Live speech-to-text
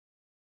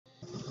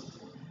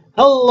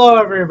Hello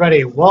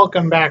everybody,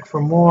 welcome back for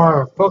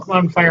more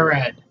Pokemon Fire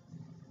Red.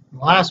 In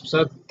the last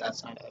episode,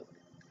 that's not it.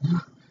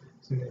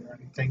 It's not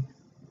anything.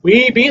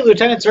 We beat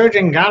Lieutenant Surge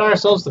and got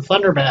ourselves the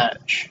Thunder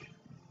Badge.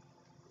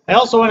 I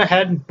also went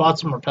ahead and bought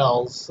some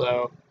repels,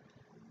 so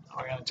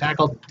we're going to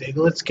tackle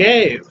Diglett's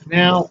Cave.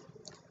 Now,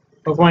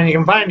 Pokemon you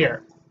can find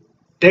here.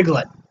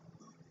 Diglett.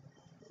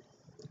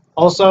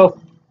 Also,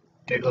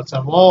 Diglett's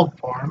evolved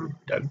form,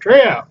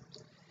 Dugtrio.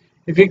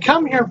 If you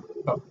come here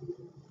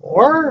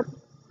before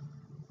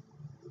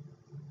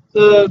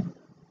the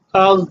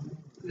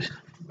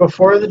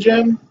before the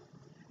gym,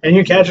 and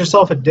you catch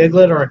yourself a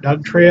Diglett or a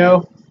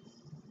Dugtrio,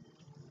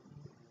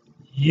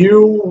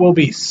 you will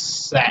be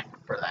set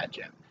for that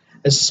gym.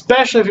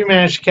 Especially if you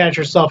manage to catch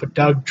yourself a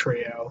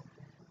Dugtrio,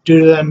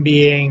 due to them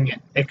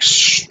being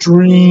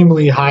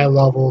extremely high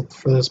leveled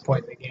for this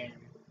point in the game.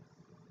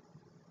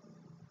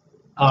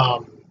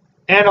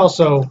 And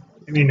also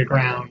immune to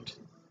ground,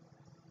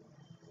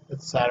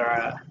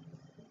 etc.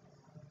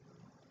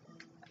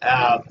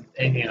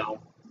 And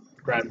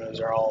ground moves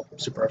are all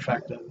super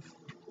effective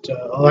to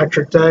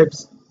electric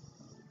types.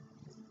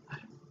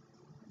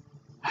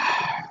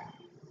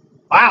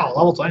 Wow,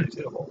 level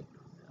 22.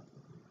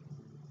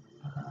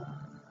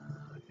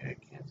 Okay,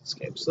 can't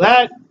escape. So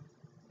that,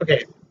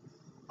 okay.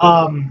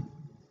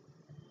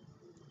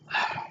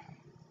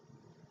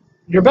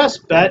 Your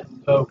best bet,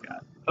 oh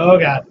god, oh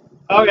god,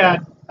 oh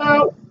god,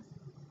 oh.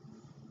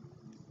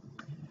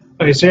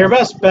 Okay, so your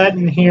best bet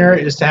in here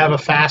is to have a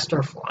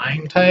faster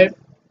flying type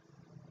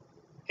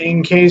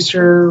in case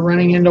you're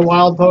running into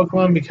wild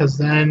Pokemon, because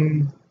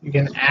then you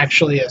can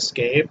actually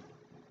escape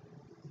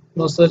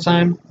most of the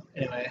time.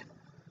 Anyway,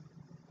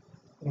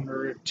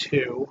 over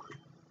to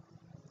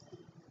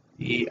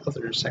the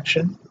other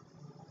section.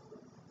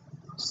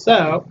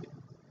 So,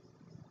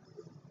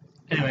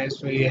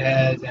 anyways, we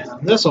head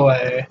down this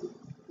way,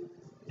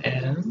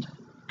 and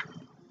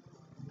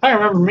if I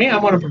remember me, I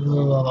want to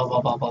blah blah blah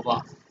blah blah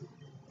blah.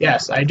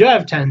 Yes, I do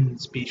have 10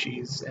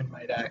 species in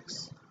my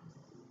dex.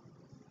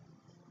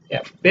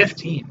 Yeah,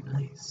 15.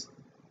 Nice.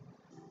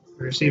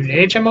 We received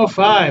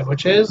HMO5,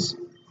 which is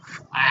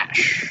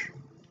Flash.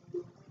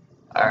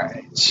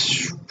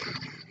 Alright.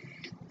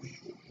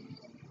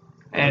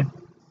 And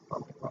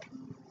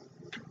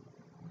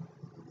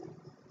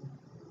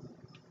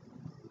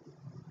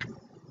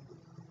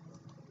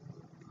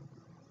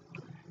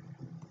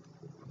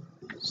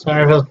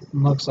sorry if it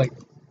looks like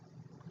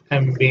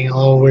I'm being a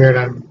little weird.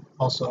 I'm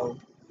also,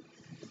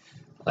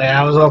 like,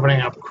 I was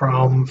opening up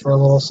Chrome for a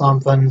little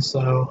something,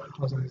 so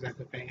I wasn't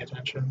exactly paying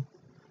attention.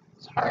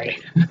 Sorry.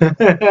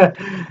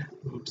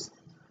 Oops.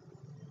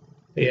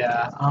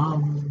 Yeah,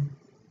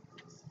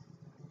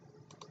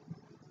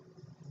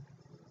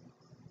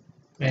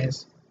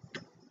 maze.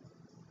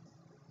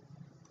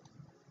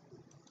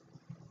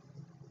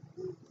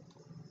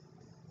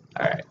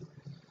 Alright.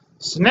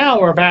 So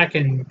now we're back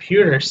in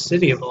Pewter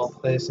City of all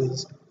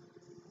places.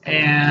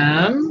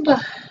 And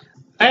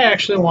I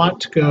actually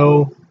want to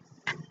go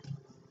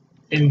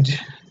and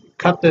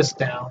cut this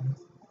down.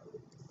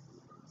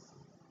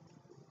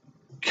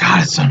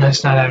 God, it's so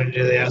nice not having to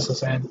do the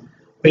SSN.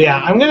 But yeah,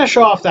 I'm going to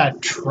show off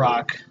that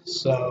truck.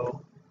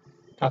 So,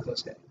 talk to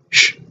this guy.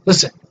 Shh,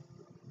 listen.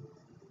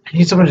 I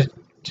need someone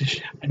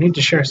I need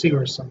to share a secret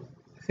with someone.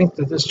 I think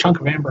that this chunk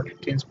of amber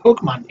contains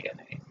Pokemon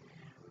DNA. It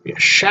would be a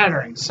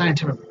shattering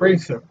scientific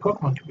breakthrough.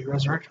 Pokemon can be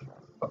resurrected,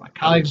 but my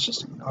colleagues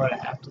just ignore what I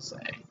have to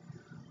say.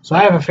 So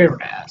I have a favor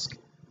to ask.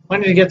 When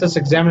did you get this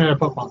examined in a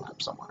Pokemon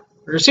lab somewhere?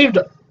 We received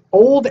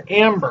Old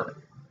Amber.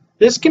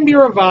 This can be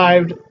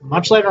revived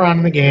much later on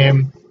in the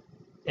game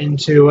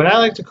into what I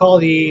like to call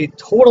the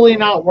totally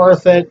not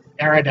worth it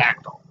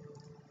Aerodactyl.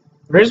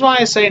 The reason why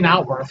I say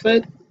not worth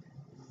it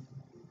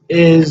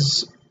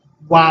is,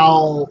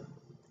 while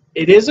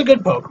it is a good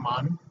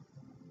Pokemon,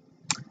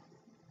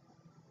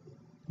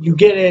 you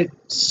get it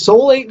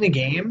so late in the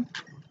game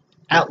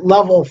at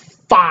level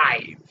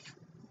 5.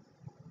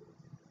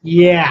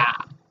 Yeah.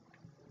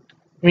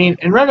 I mean,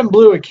 in Red and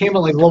Blue, it came at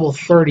like level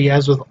 30,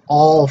 as with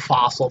all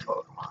fossil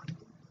Pokemon.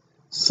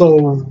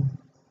 So,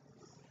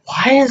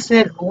 why is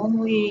it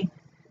only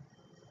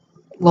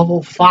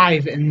level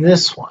 5 in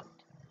this one?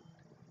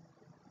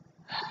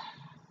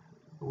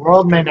 The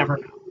world may never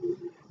know.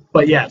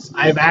 But yes,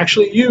 I've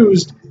actually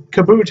used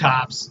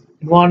Kabutops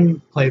in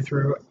one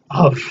playthrough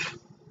of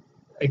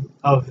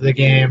the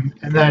game,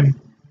 and then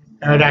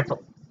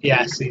Aerodactyl.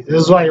 Yeah, see,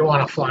 this is why you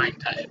want a flying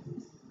type.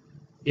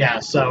 Yeah,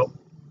 so,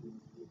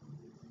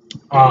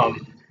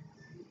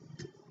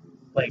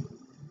 like,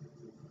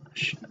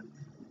 shit.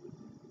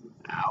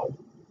 Ow.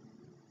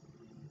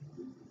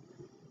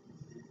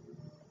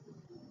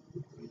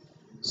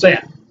 So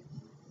yeah,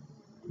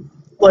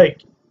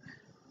 like,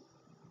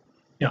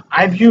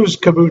 I've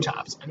used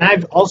Kabutops, and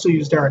I've also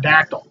used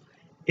Aerodactyl.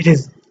 It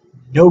is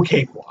no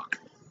cakewalk,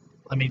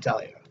 let me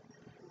tell you.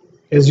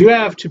 Because you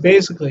have to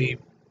basically,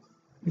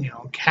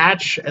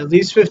 catch at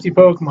least 50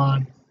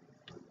 Pokemon,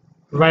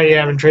 provided you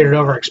haven't traded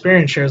over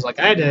experience shares like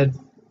I did,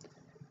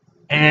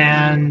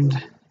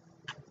 and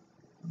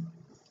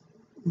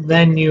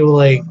then you,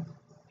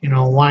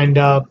 wind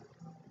up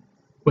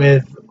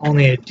with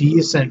only a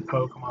decent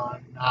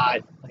Pokemon,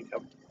 not like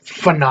a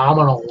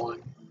phenomenal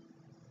one.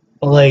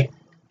 But like,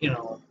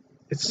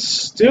 it's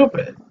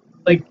stupid.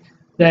 Like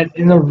that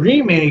in the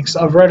remakes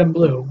of Red and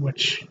Blue,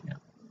 which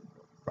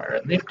Fire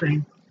and Leaf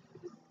Green,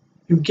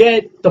 you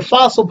get the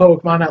fossil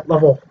Pokemon at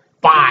level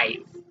 5.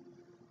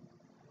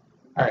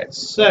 Alright,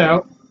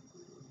 so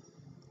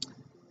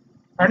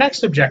our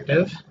next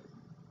objective,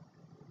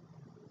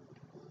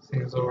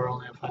 seeing as though we're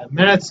only at 5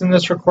 minutes in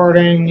this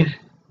recording,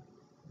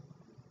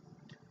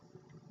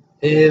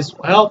 is,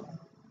 well,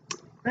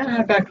 we're going to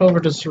head back over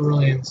to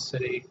Cerulean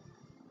City.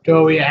 Do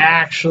what we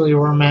actually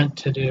were meant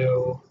to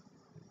do.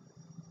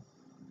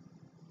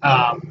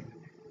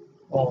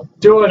 Well,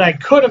 do what I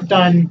could have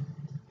done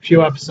a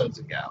few episodes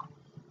ago.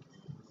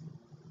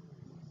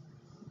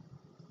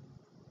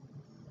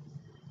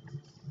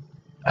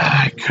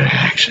 I could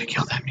have actually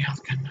killed that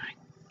Meowth, couldn't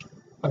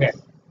I? Okay,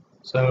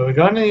 so we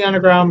go into the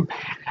underground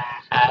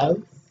path.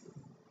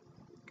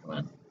 Come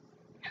on.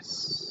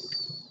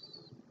 Yes.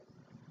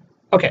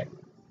 Okay.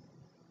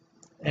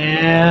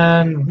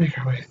 And make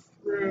our way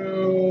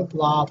through.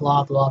 Blah,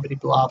 blah, blah, bitty,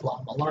 blah,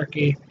 blah,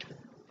 malarkey.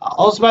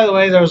 Also, by the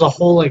way, there was a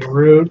whole, like,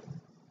 route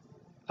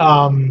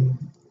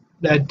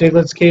that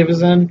Diglett's Cave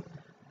is in.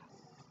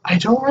 I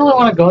don't really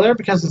want to go there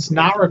because it's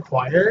not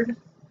required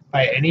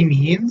by any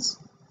means.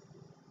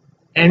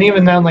 And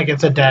even then, like,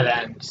 it's a dead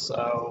end,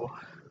 so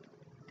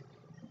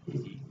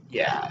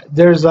yeah,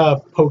 there's a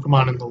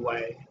Pokemon in the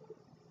way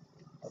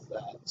of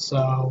that.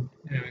 So,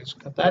 anyways,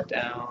 cut that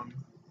down.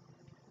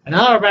 And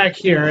now we're back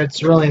here at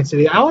Cerulean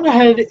City. I want to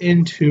head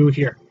into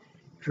here.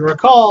 If you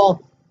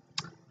recall,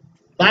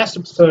 last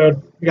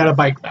episode, we got a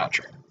bike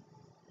voucher.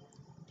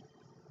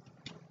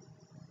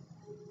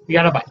 We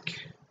got a bike.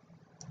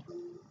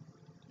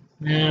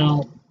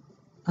 Now,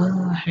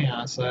 hang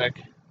on a sec.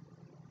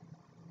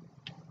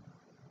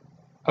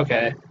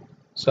 Okay,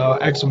 so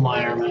X and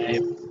Y are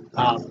my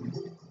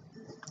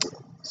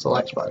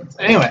select buttons.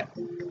 Anyway,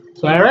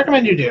 so what I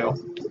recommend you do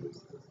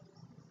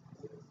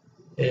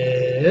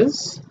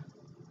is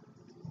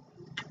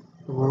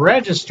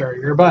register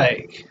your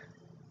bike.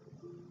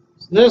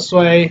 So this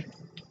way,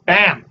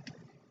 bam!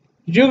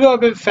 You do go a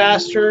bit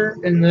faster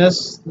in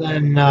this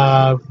than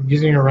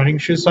using your running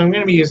shoes, so I'm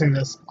going to be using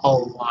this a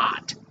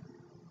lot.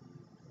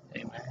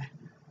 Anyway.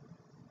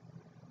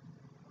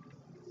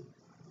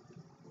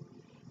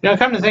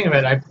 Come to think of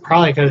it, I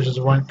probably could have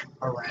just went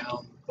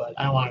around, but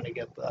I wanted to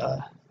get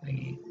the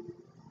thingy.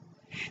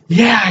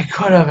 Yeah, I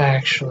could have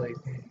actually.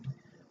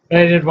 But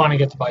I did want to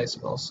get the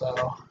bicycle,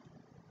 so.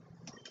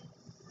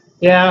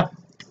 Yeah,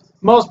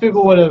 most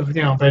people would have,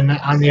 been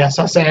on the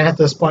SSN at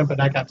this point, but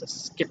I got to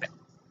skip it.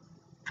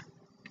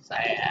 Because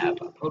I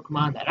have a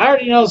Pokemon that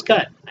already knows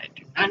Cut. I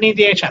do not need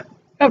the HM.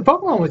 I have a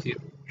Pokemon with you.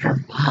 You're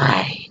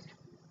mine.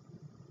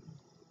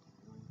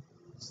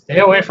 Stay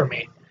away from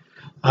me.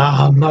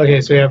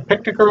 Okay, so we have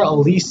Picnicker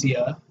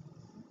Alicia,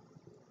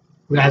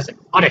 who has an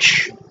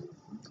Oddish.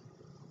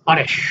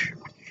 Oddish.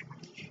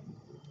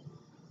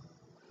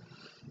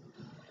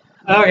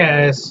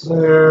 Okay,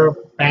 so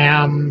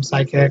bam,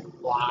 Psychic,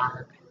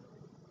 Blarg.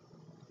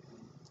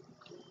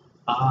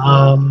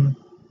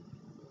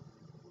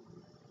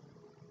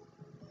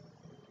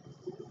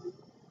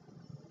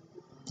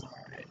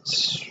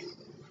 Alright.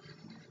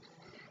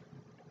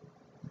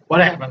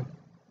 What happened?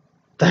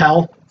 The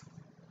hell?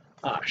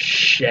 Oh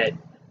shit.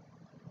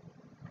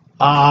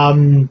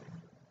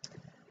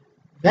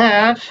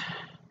 That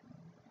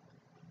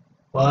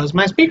was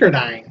my speaker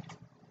dying.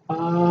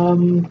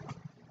 Hang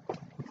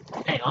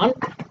on.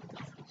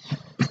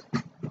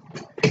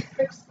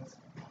 Fix this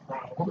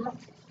problem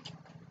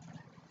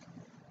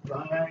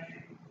by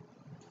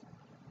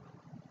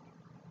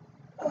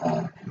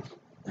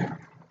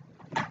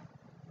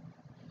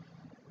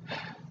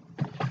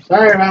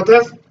sorry about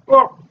this.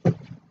 Oh,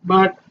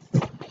 but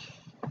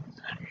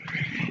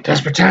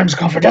desperate times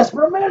call for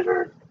desperate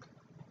measures.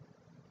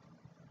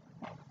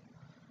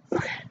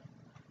 Okay.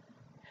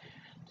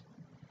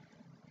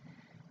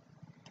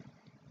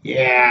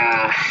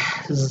 Yeah,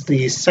 this is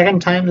the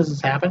second time this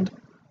has happened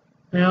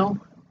now.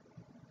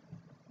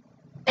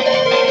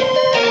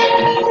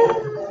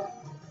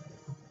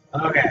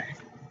 Okay.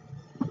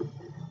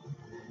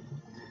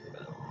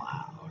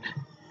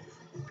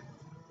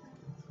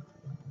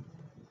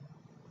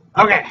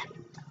 Okay.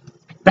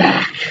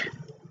 Back.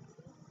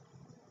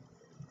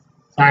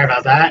 Sorry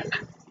about that.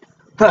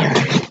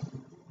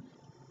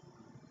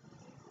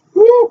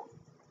 Woo!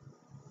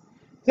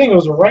 I think it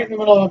was right in the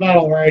middle of a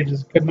battle where I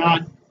just could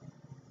not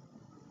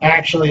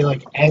actually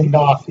end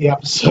off the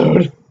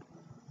episode.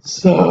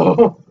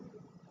 So,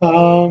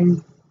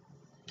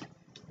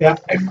 yeah,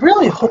 I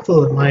really hope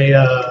that my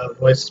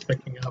voice is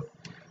picking up.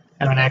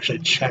 I haven't actually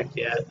checked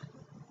yet.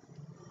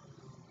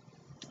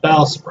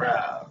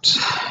 Bellsprout.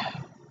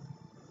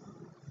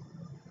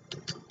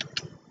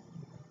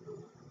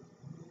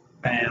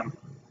 Bam.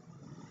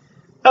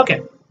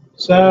 Okay,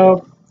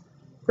 so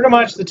pretty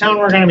much the town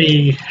we're going to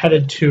be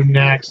headed to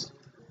next.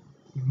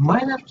 We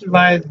might have to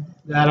divide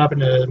that up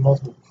into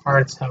multiple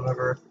parts,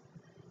 however.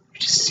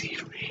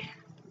 Deceive me.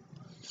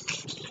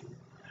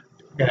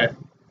 Okay.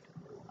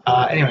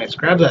 Anyways,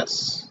 grab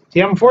this.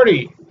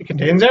 TM40. It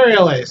contains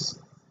aerial ace.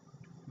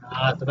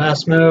 Not the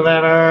best move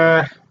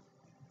ever.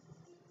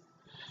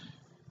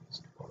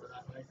 Skip over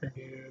that micro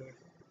dude.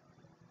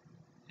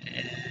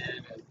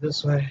 And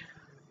this way.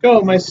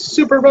 Go, my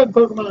super red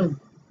Pokemon!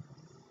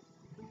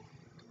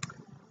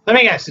 Let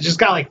me guess, it just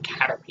got like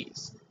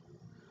Caterpies.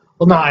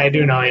 Well, no, I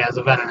do know he has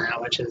a Venonat,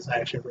 which is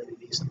actually a pretty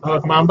decent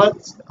Pokemon,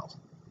 but still.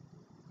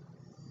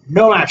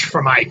 No match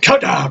for my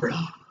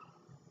Kadabra!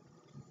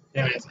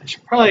 Anyways, I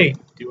should probably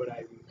do what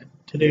I meant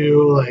to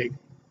do, like...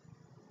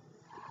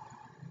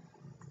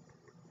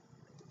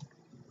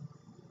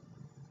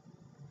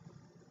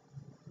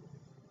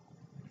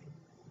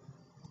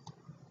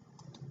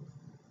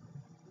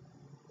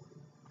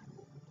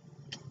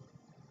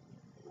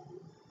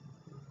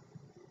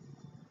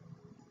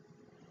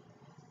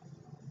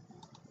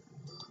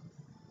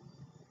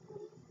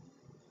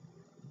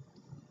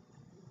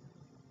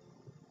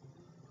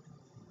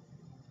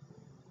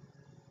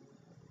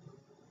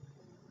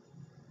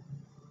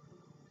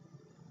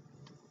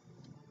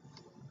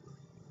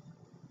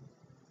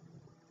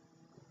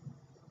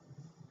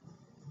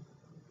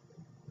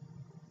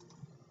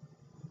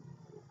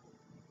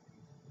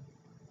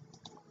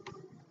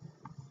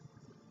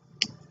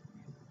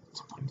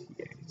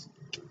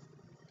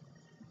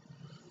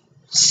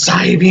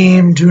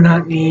 Psybeam, do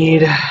not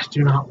need,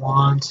 do not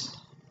want,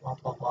 blah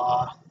blah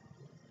blah.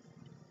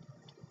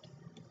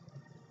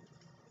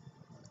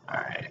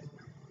 Alright.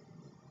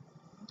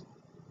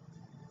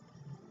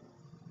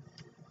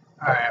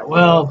 Alright,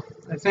 well,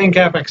 I think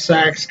Epic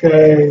Sax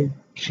guy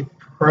should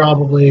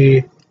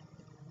probably...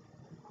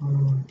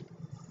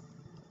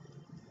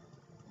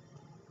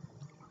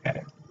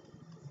 okay.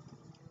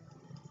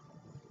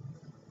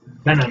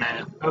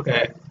 Venonat,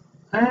 okay.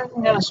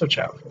 I'm gonna switch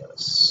out for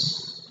this.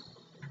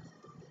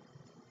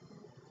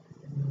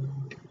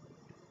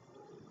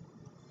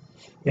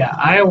 Yeah,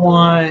 I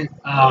want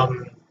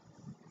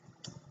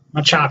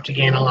Machop to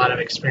gain a lot of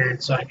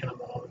experience so I can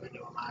evolve him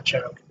into a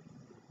Machoke.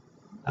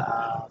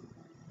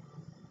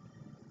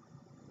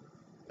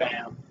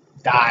 Bam.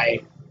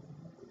 Die.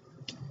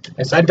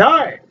 I said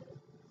die!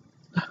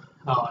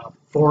 Oh,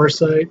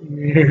 Foresight.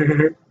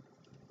 You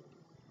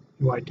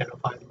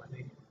identified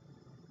Lenny.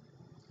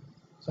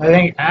 So I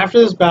think after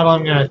this battle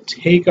I'm going to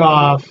take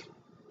off,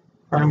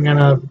 or I'm going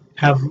to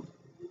have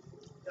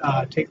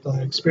take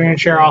the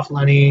experience share off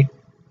Lenny,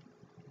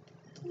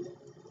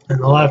 and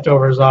the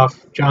leftovers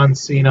off John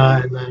Cena,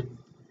 and then...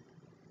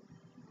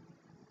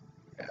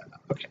 yeah,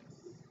 okay.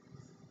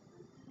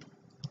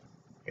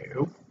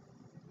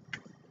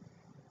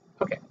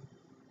 Okay.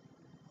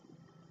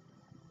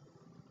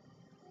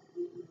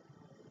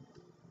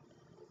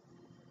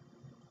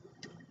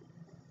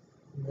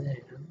 Then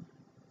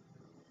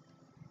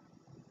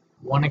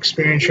one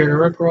experience share to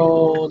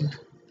Rickrolled.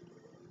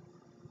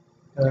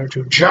 The other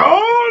to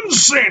John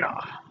Cena.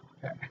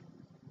 Okay.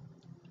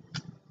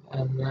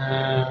 And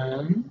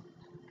then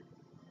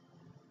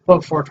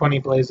put 420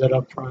 Blaze it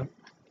up front.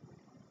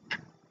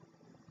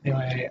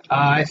 Anyway,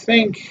 I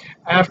think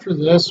after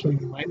this we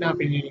might not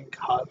be needing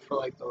cut for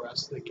like the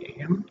rest of the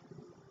game.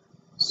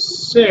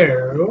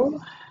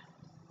 So,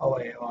 oh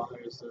wait, well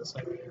there's this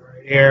right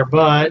here,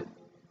 but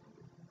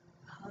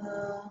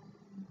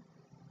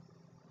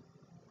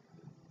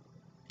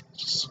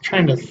just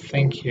trying to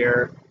think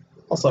here.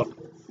 Also,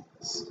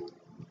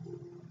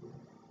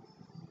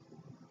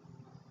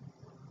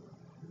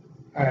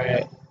 all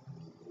right.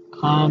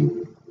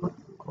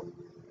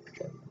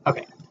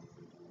 Okay.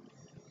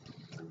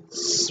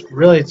 It's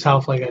really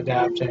tough, like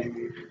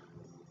adapting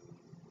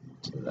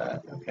to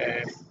that.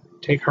 Okay.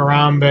 Take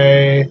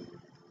Harambe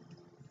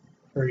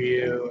for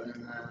you,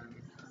 and then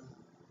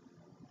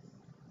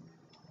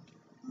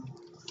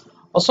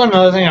also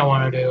another thing I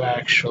want to do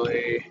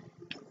actually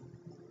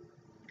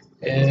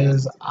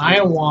is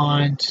I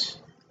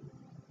want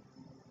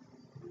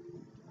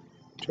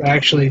to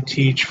actually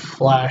teach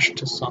Flash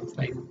to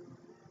something.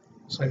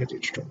 So I could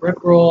teach to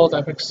Rickroll,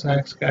 Epic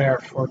Sax guy, or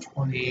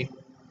 420.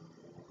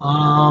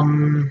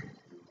 Oh,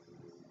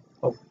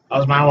 that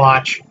was my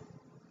watch.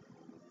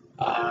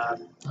 That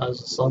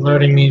was just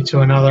alerting me to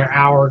another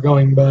hour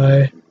going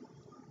by.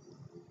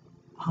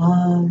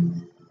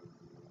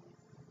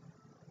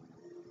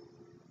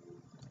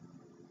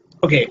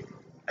 Okay,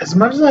 as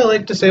much as I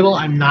like Disable,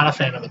 I'm not a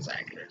fan of its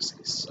accuracy.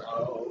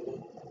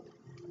 So,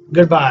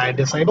 goodbye,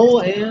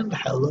 Disable, and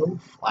hello,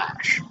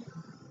 Flash.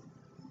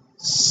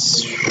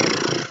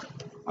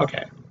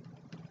 Okay.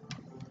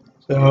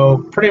 So,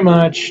 pretty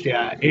much,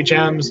 yeah,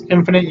 HM's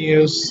infinite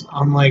use,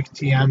 unlike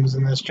TM's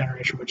in this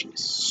generation, which is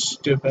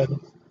stupid.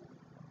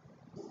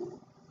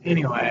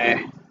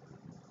 Anyway,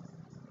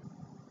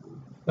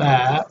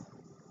 that.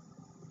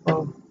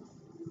 Well,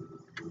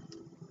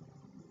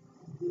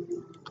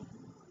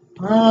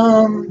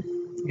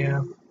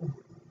 yeah,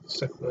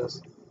 stick with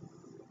this.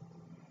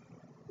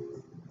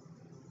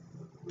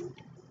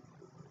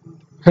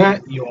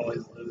 You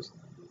always lose.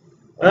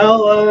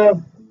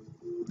 Well,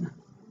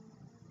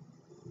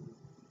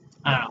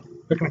 I don't know.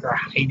 Looking for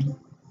Heidi. You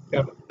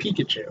have a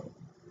Pikachu.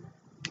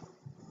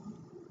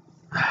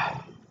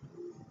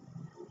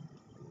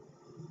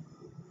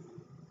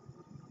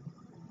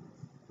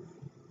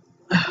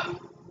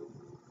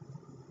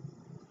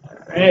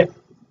 Alright.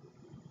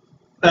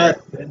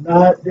 That did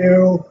not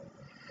do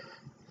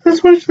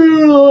as much as I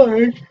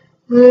like.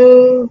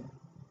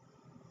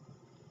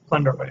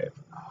 Thunder Wave.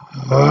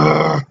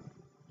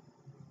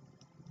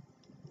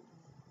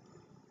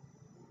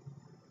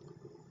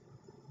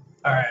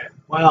 Alright,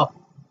 well.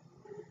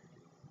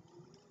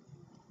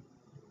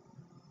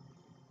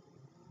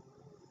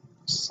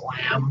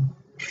 Slam.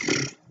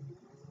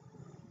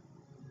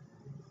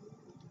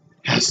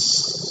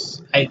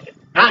 Yes! I did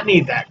not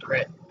need that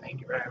crit.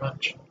 Thank you very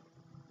much.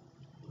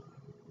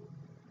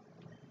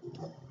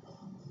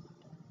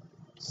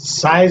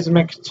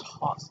 Seismic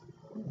toss.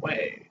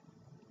 Way.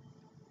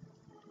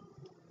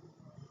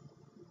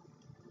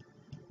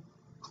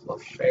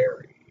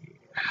 Clefairy.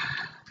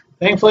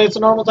 Thankfully, it's a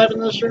normal type in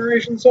this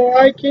generation, so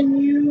I can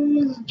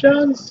use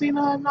John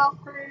Cena and not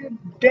upgrade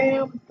a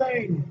damn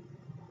thing.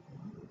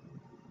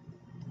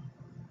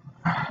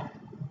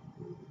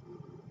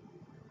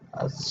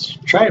 Let's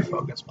try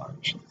Focus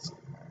Punch.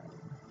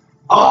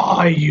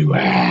 Oh, you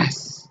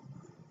ass!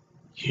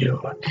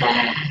 You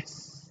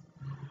ass!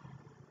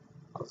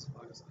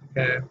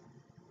 Okay.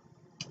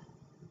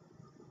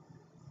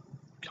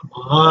 Come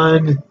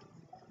on.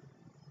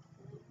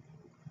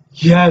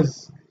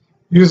 Yes!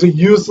 Use a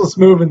useless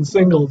move in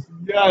singles.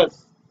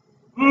 Yes!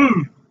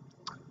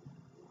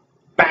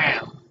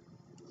 Bam!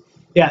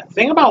 Yeah, the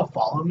thing about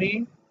Follow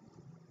Me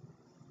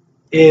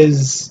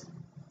is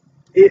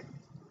it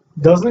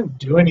doesn't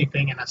do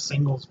anything in a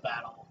singles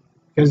battle.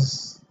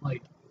 Because,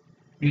 like,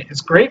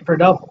 it's great for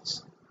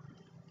doubles.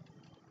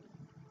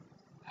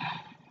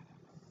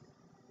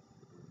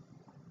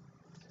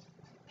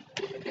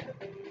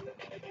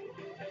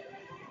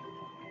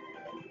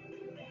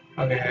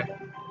 Okay.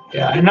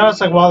 Yeah, I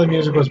noticed like while the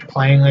music was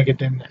playing, like it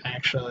didn't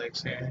actually like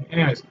say anything.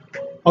 Anyways,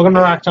 welcome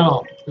to Rock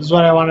Tunnel. This is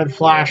what I wanted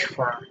Flash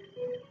for.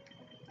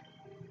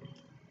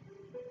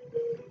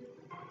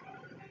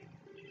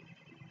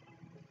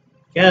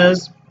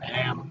 Yes,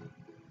 bam.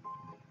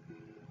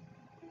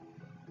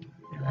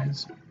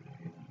 Anyways,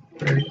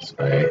 this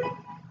way.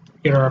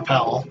 Get a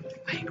repel.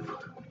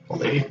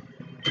 Thankfully.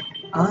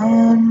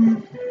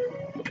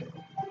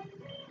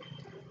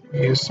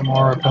 Use some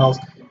more repels.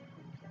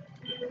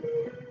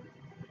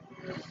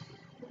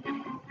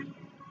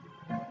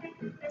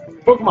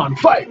 Pokemon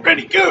fight,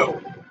 ready,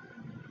 go!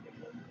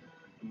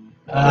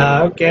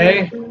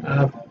 Okay.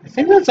 I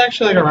think that's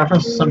actually like a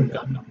reference to some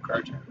Gundam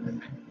cartoon, I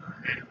think.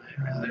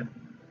 Anyway,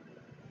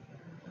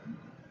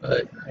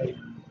 but I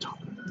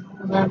don't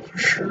know that for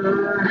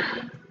sure.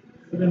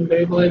 Even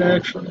Beyblade,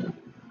 actually.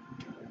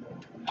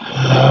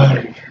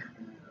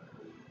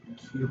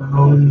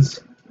 Cubone.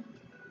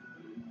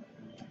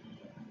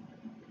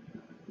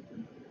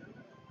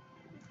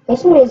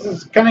 Also, I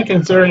was kind of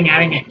considering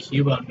adding a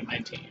Cubone to my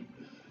team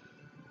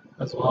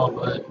as well,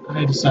 but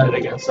I decided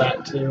against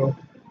that too.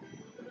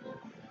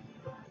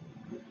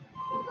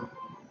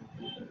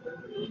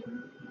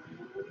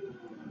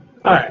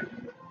 Alright.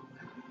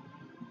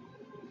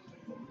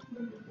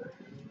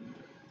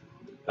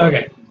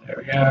 Okay, there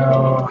we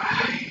go.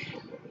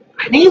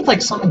 I need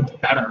like something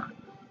better.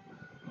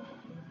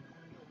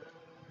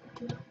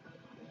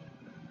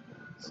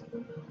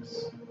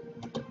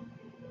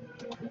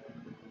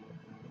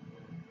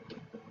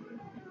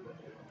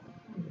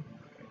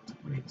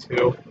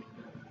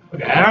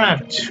 Okay, I don't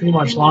have too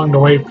much long to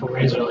wait for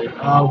Razor Leaf.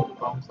 Oh,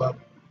 Bone Club.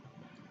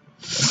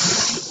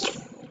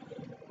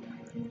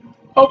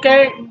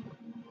 Okay.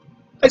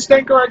 I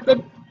stand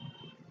corrected.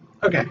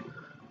 Okay.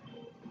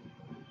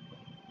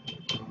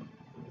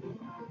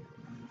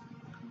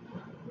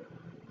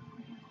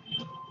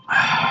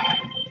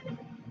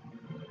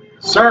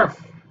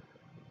 Surf.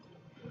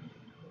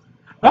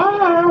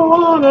 I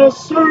wanna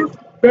surf,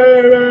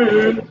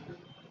 baby.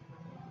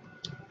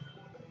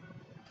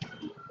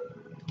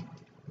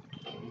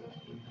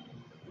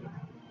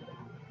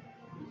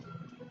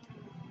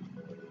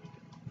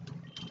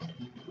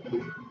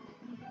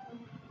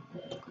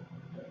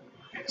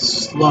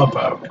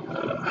 Slowpoke.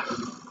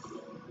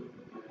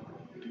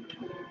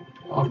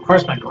 Well, of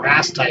course, my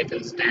grass type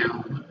is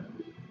down.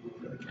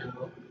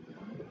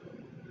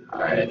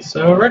 Alright,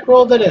 so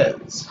Rickrolled it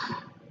is.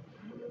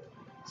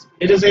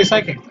 It is a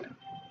psychic type.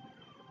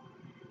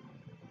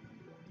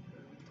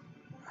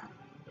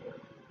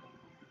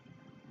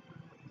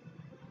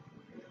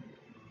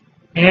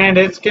 And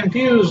it's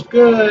confused.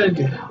 Good.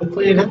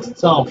 Hopefully it hits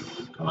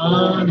itself. Come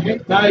on,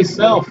 hit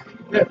thyself.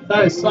 Hit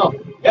thyself.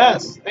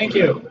 Yes, thank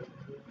you.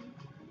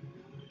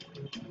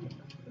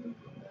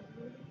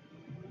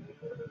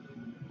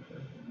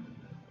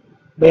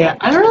 But yeah,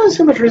 I don't really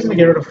see much reason to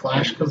get rid of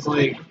Flash because,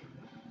 like,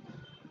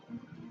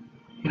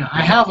 you know,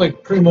 I have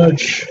like pretty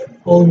much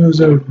all the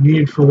moves I would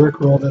need for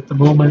Rickrolled at the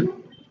moment.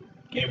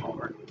 Game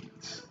over.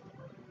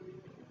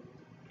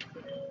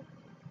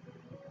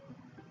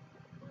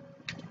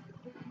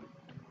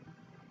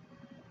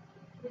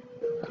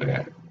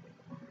 Okay.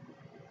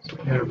 So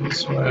go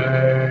this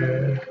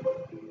way.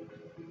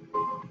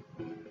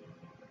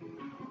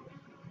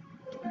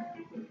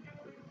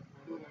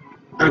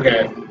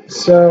 Okay,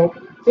 so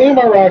the thing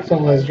about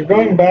Roxanne is you're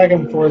going back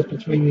and forth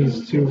between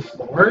these two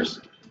floors.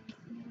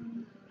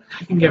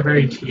 That can get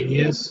very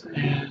tedious,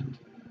 and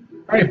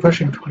already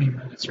pushing 20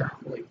 minutes here.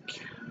 Holy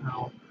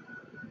cow.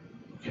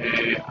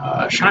 Okay,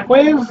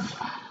 Shockwave.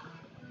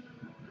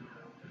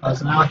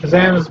 So now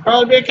Alakazam is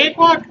probably be a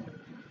cakewalk.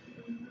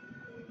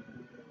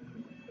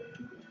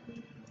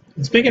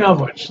 And speaking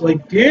of which,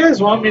 like, do you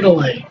guys want me to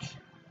like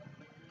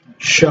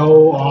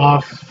show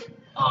off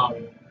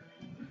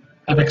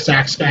Epic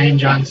Sax Guy and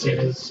John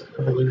Cena's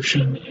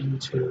evolution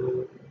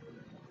into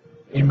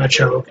a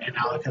Machoke and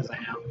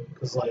Alakazam?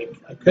 Because like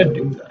I could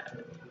do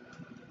that.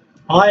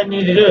 All I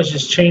need to do is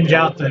just change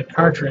out the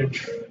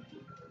cartridge.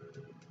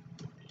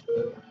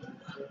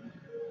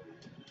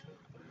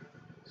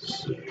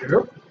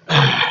 Yep.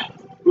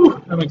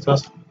 Whew, that makes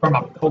us from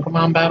a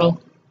Pokemon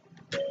battle.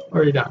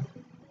 Where are you done?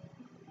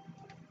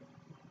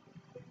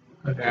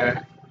 Okay.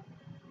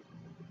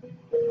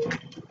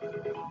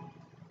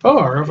 Oh,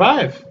 a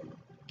revive.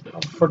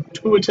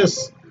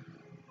 Fortuitous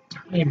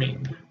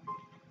timing.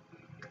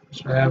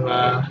 So I have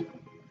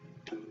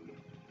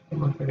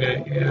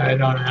okay, yeah, I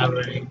don't have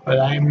any, but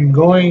I'm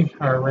going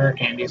for rare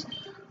candies.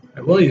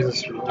 I will use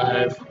this to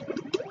revive.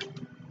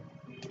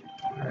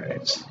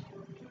 Alright.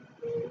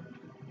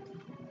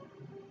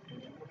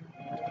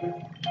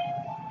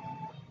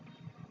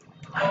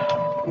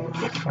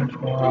 Punch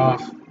more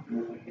off.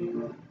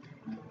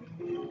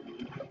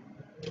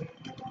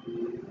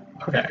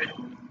 Okay.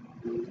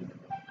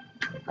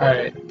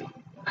 Alright.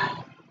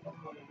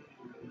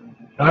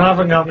 Don't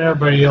often come here,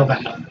 but you'll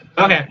bad.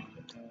 Okay.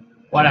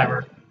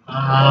 Whatever.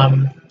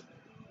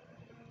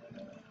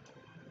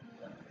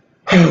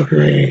 Oh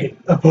great.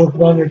 A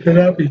Pokemon that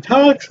cannot be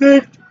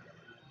toxic.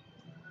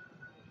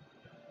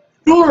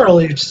 Nor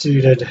leech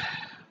seeded.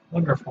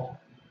 Wonderful.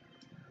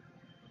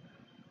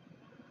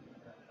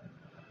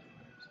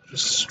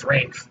 Just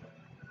strength.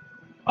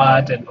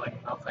 It didn't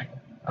like nothing.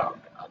 Oh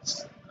god.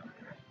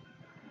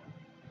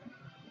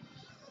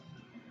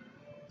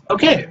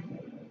 Okay.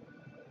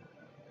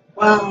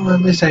 Well,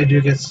 at least I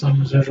do get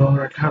some visual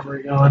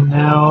recovery going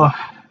now.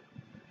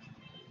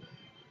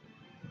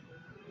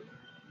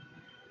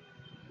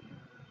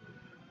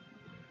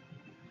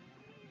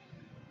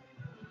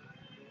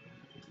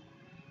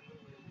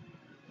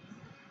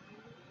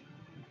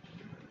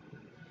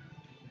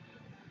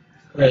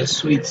 Okay,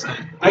 sweet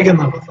scent. I can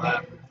live with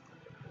that.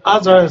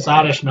 Odds are this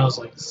Oddish knows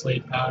like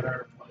sleep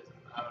powder, poison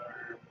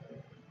powder,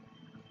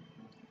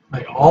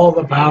 like all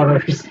the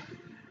powders,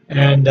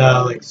 and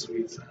like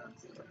sweet scent.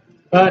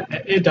 But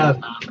it does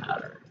not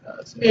matter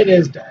because it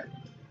is dead.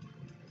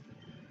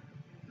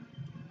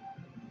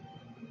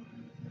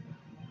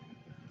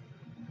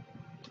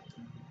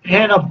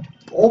 And a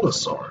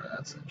Bulbasaur.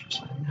 That's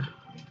interesting.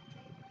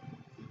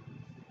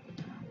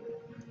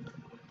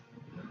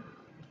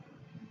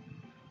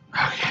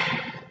 Okay.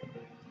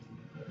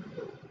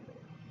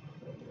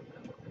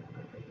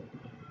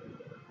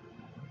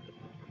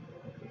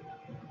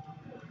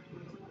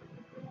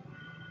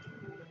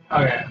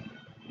 Okay.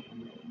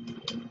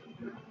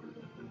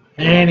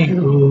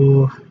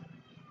 Anywho.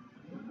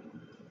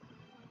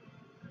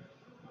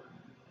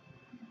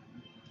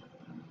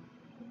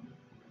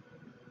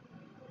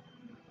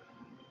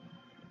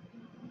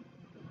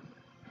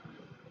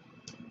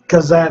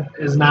 Because that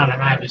is not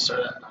an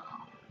Ivysaur.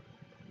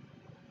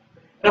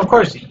 And of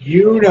course,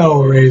 you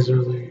know Razor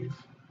Leaf.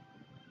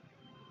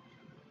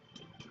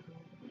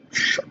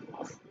 Shut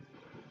off.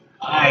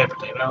 Hi,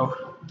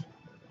 Potato.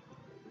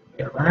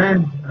 Get a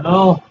burn?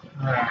 No?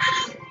 Ugh.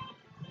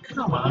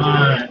 Come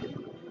on.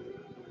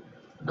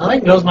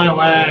 Nothing goes my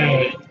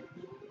way.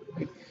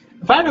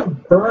 If I'd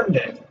have burned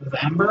it with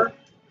Ember,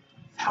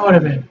 that would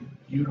have been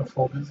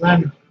beautiful. Because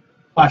then,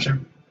 watch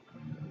him.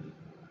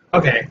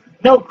 Okay,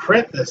 no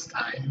crit this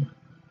time.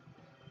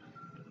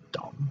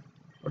 Dumb.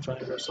 We're trying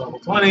to go to level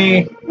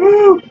 20.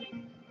 Woo!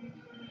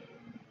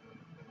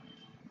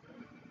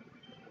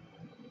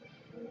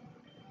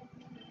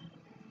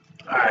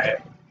 Alright.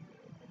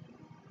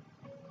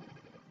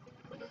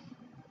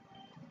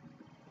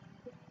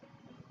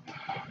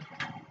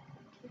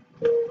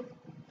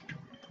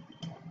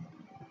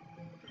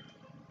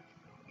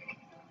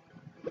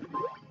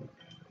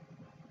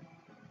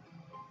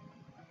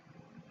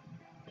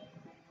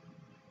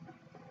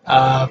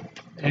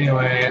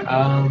 Anyway,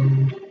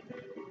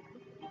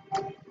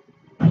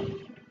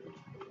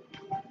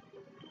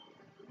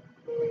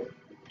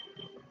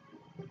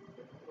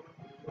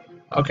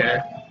 okay.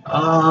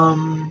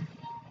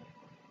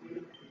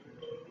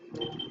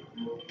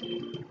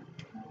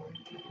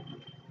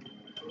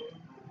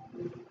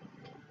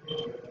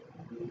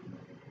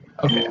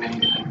 Okay.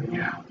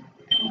 Yeah.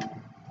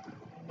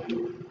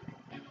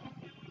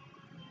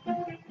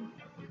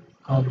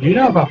 Do you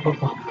know about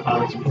Pokemon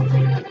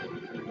cosplay?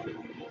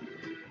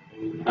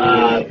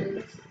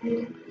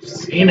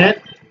 Seen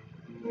it.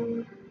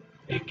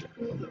 Like,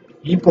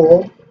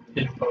 people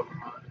in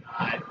Pokemon,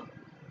 not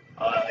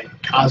like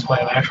cosplay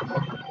of actual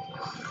Pokemon.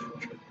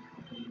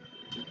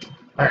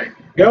 Alright,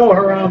 go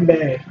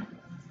Harambe.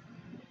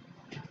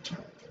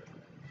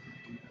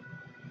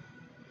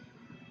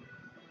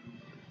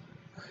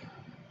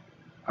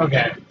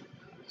 Okay,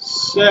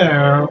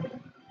 so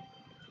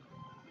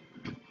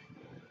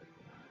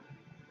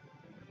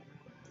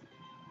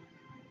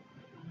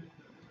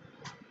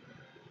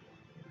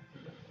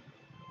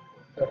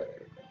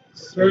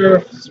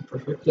surf, super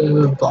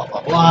effective, blah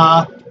blah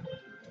blah.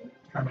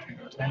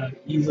 Permanent goes down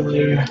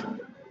easily.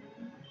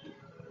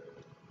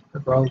 The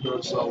brawl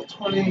goes to level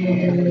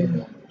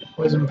 20.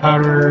 Poison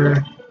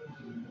powder.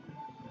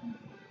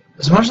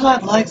 As much as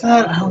I'd like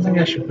that, I don't think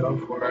I should go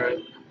for it.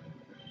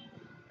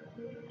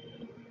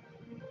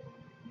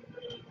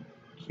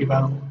 Keep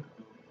on.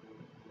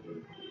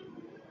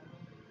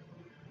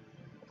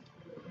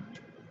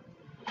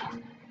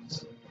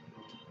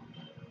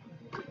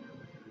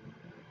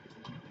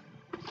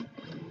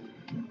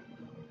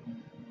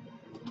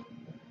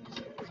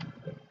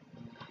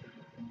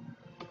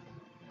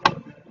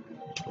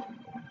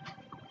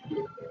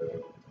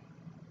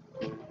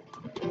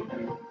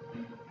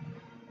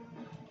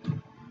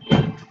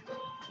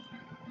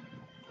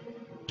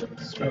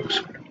 Smoke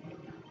screen.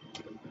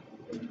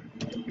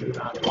 Do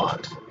not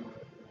want.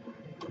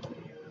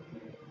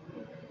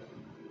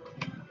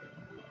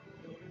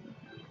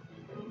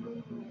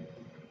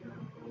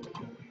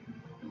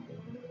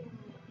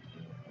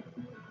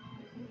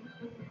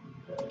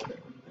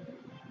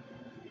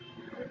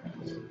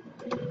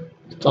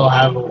 Still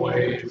have a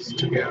ways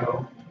to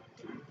go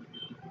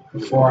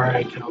before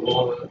I can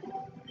evolve it.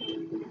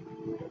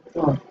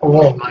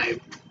 Evolve my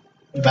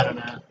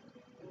Venonat.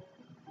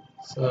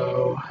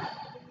 So,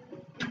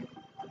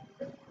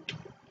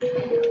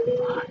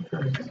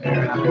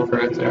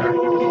 right there.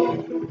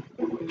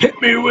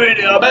 Hit me with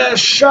your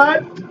best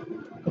shot.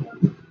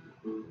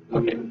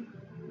 Okay.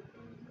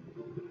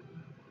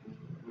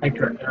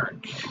 Hector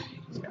Eric.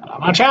 He's got on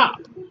my chop.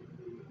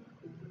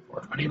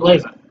 420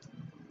 blazing.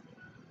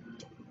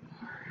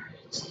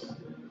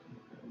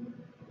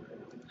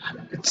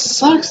 It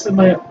sucks that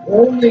my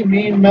only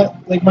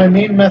my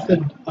main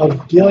method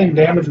of dealing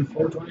damage with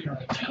 420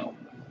 right now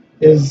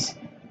is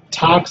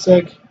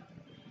toxic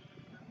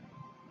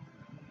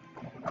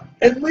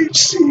and leech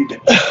seed.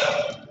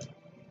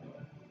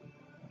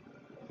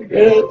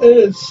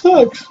 It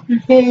sucks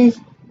because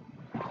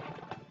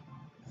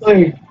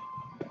like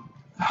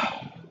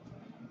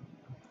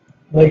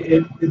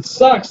it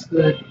sucks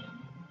that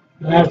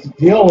I have to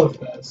deal with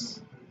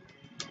this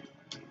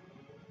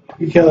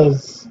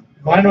because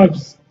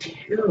Vineweb's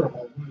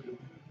terrible.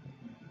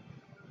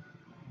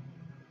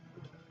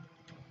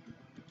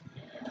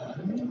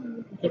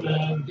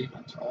 Command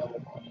defense.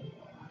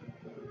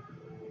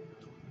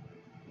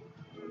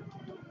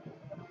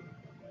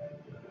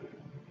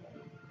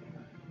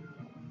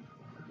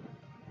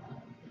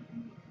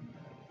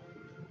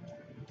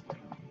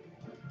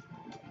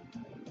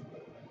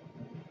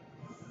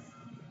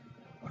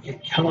 Okay,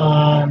 come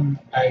on,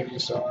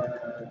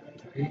 Ivysaur.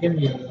 You can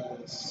do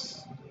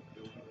this.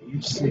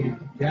 You see.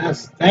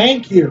 Yes,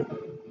 thank you.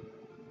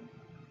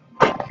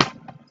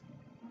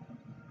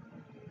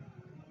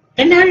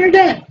 And now you're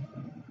dead.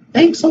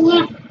 Thanks a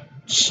lot.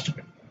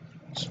 Stupid.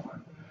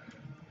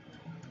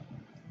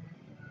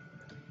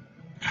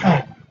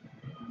 God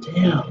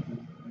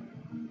damn.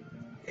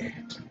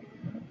 It.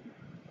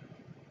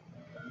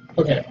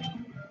 Okay.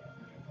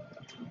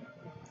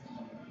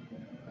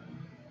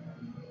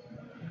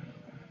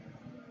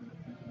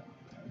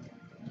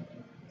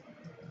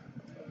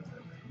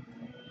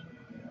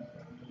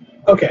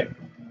 Okay.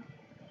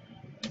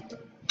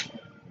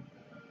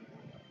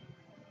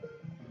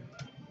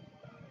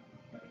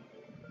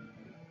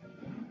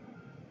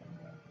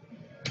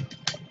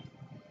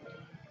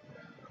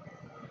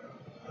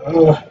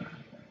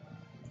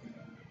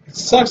 It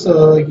sucks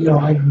though,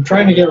 I'm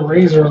trying to get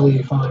Razor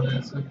Leaf on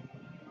it. So I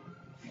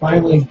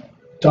finally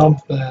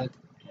dump that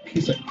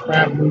piece of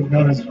crap move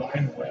known as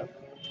Vine Whip.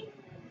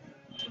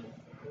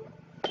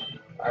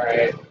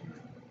 Alright.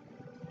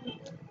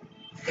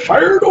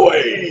 Fired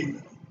away!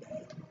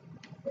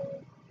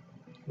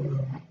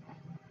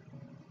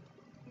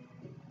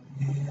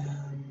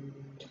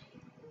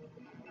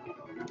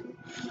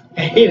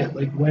 I hate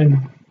it,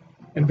 when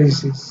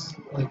NPCs,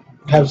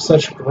 have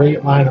such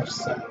great line of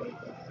sight like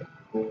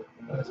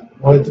that.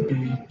 Would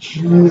be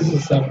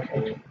Jesus,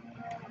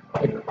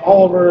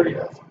 Oliver, you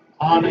have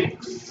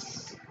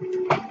Onyx.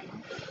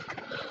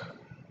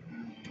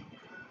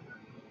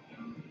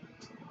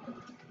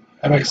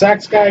 Have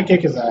exact guy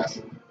kick his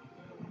ass.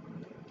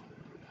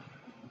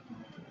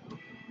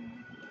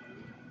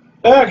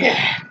 Okay.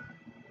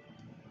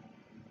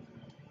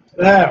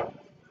 Now,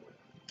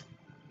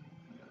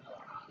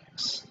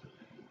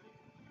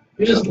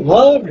 you just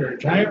love your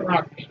giant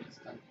rock penis.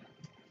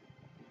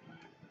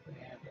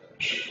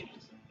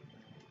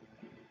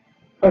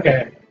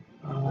 Okay.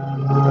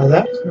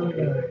 That's not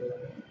good.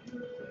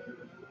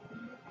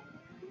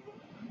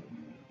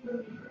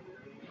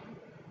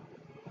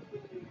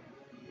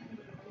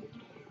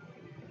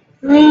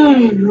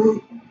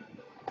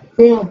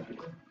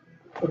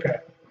 Okay.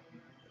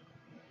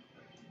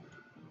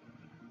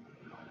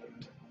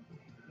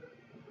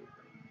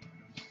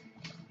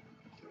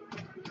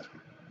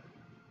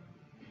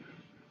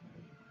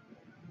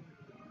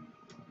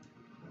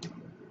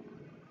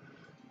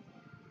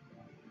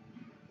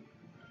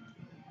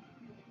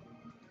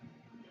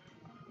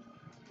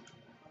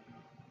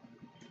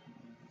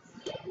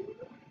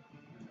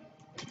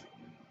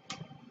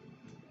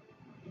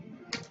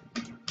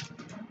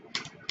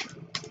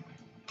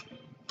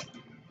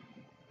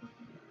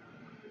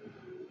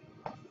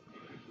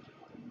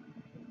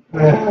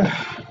 I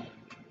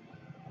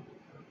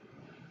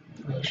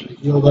actually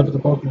healed up at the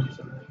Pokemon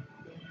Center.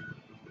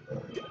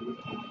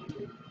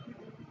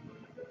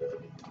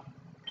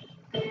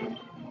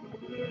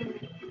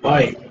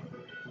 Bite.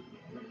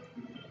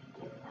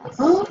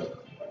 Huh?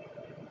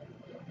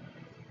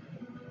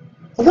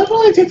 I'll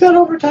definitely take that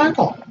over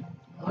tackle.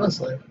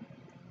 Honestly.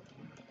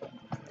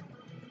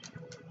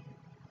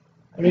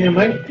 I mean, it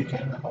might be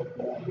kind of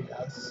helpful, I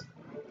guess.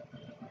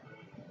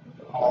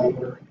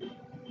 Oliver.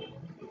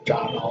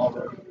 John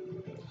Oliver.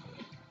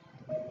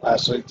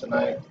 Last week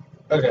tonight.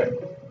 Okay.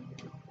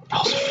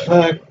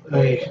 Fuck.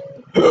 Hey.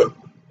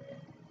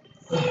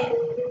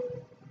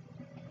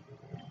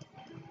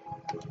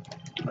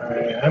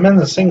 Alright, I'm in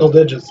the single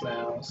digits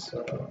now,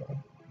 so.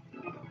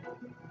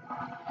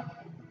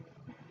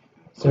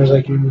 Seems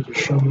like you need to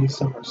show me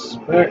some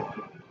respect.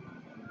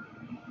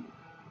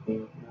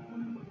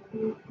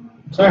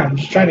 Sorry, I'm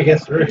just trying to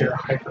get through here,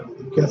 Hyper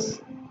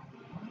Lucas.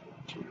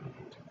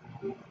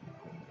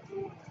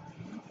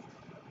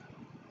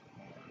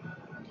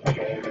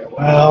 Okay,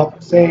 well,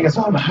 seeing as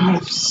I'm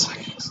out of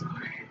seconds.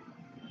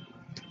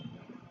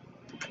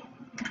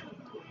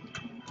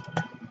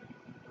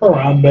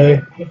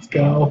 Harambe, let's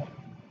go.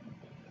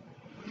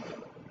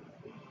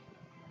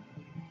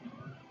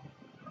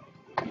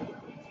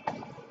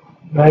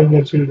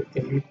 Magnitude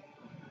 8.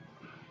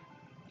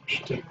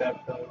 Should take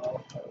that pill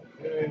off.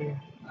 Okay.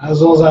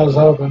 As well as I was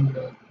hoping,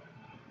 but.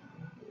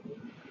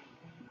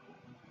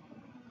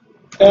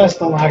 Yeah,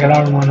 still knock it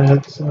out in 1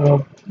 hit,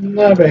 so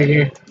no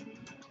biggie.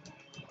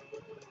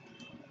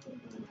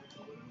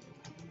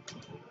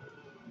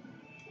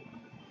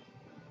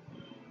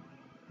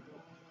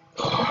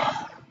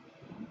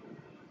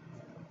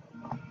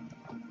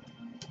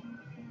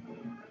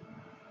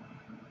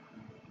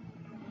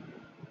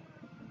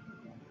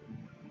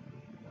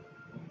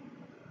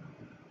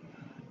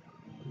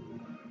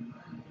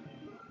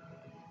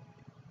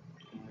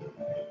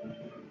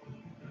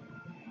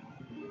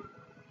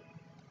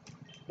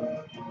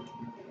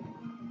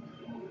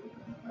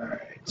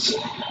 Alright.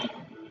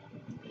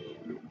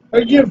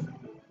 I give.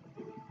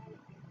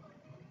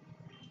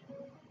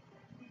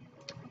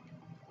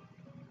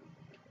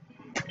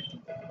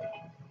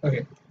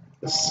 Okay.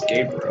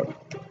 Escape rope.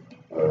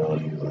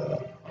 I'll use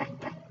that.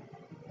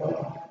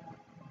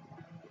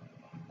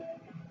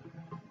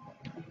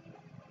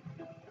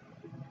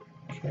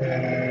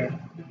 Okay.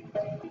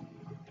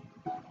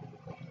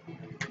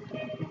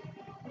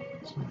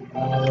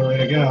 All the way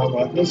to go,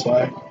 but this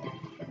way.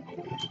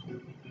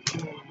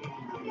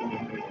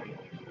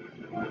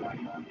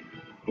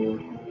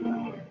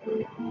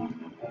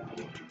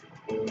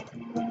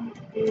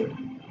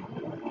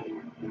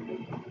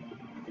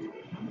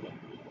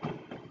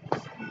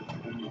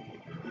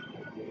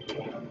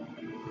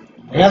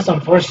 I guess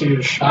I'm forced to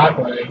use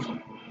Shockwave.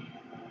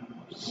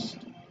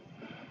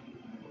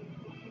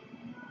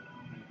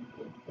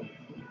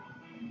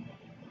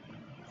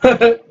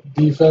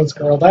 Defense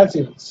girl, that's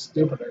even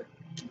stupider.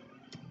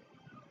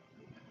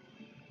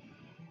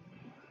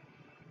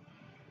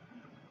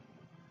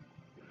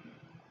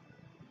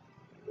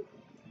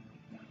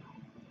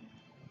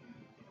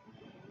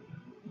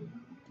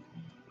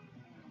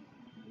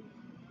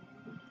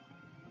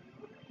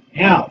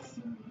 Health.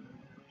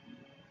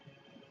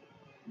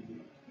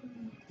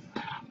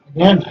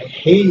 Again, I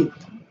hate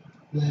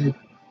that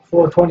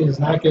 420 is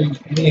not getting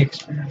any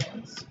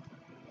experience.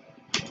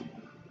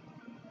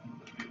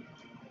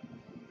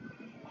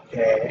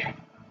 Okay.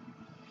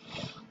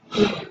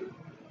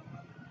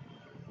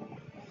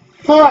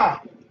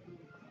 Ha!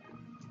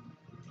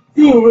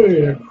 You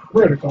made a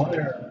critical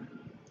error.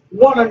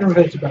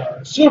 150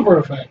 power. Super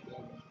effective.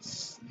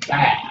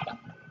 Stab.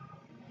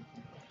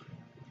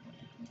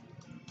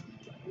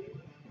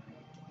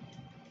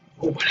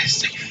 Oh, what is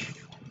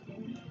safe?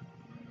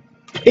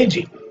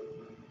 Pidgey.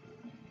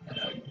 I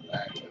know you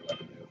actually want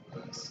to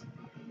do this.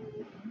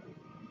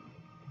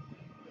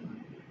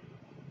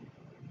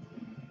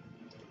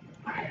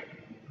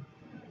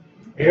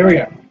 Here we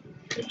go.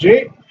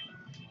 Pidgey.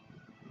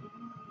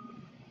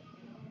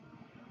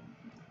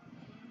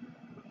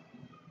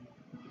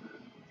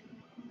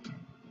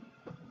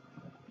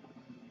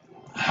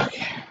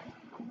 Okay.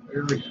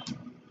 Here we go.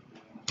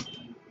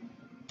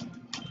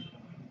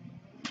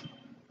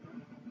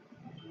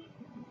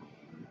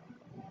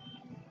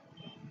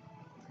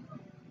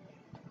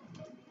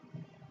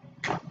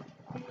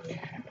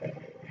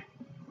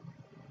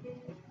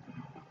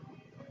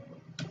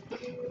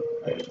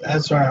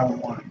 That's where I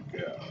want to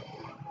go.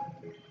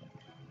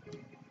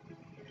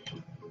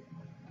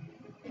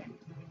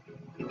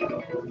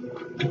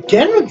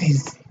 Again with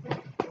these.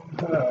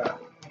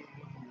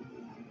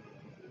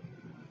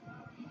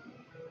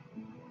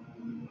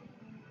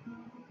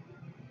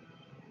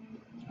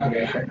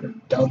 Okay, Hyper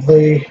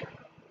Dudley.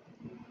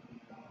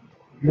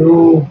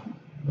 You.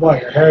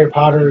 What, you're Harry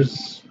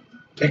Potter's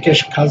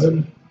dickish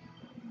cousin?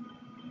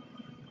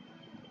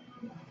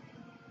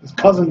 His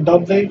cousin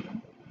Dudley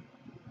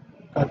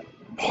got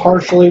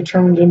partially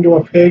turned into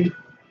a pig.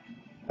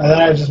 By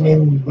that I just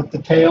mean with the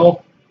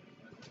tail.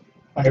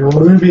 By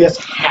Rubius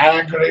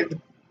Hagrid.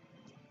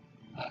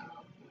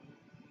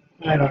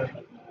 I don't even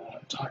know what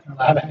I'm talking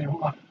about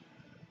anymore.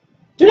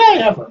 Did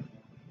I ever?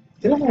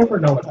 Did I ever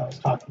know what I was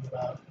talking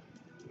about?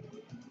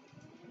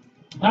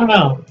 I don't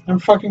know. I'm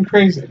fucking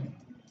crazy.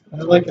 I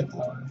like it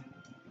though.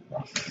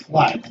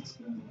 Reflect.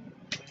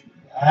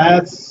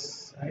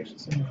 That's actually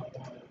something I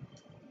wanted.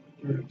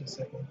 You're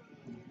disabled.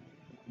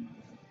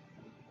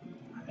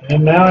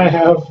 And now I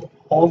have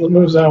all the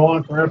moves I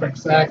want for Epic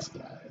Sax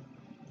Guy.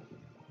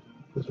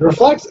 Because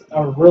Reflect's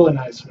a really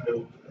nice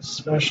move,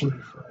 especially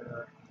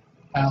for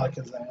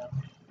Alakazam.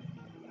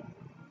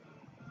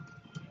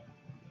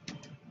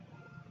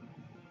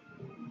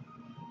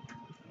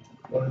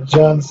 Go to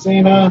John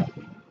Cena.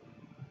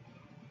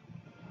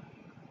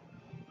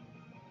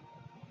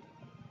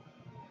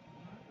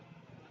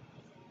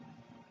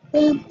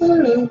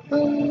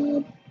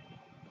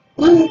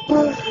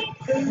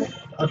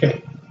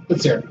 Okay,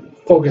 let's hear it.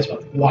 Focus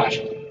mode. Watch.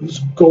 Who's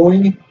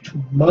going to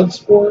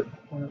Mudsport?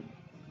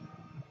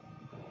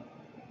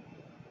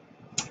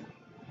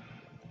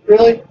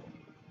 Really?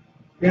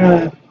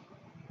 You're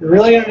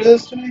really gonna do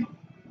this to me?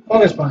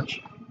 Focus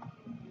punch.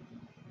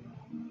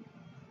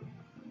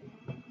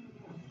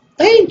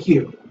 Thank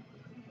you.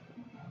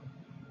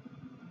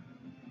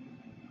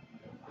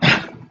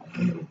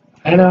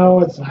 I know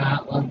it's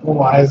not like the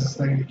wisest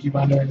thing to keep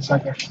on doing a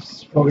second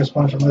focus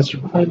punch unless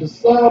you're behind a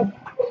sub.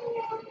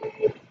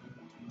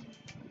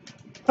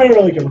 I don't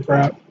really give a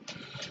crap.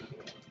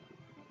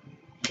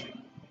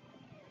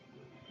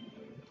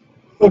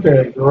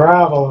 Okay,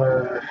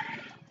 Graveler.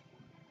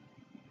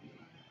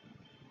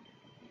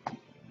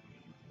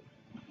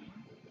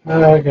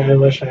 Okay, I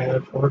wish I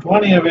had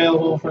 420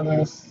 available for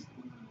this.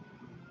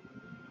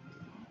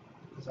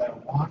 Because I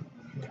want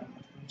him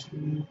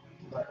to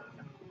learn.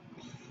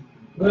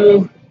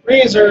 Move,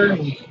 Razor,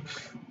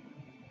 leave.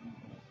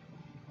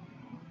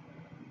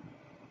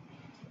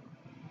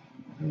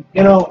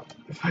 You know,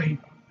 if I...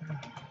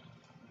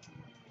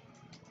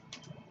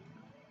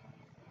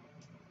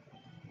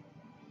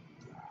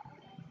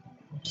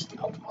 Just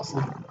out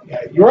muscle.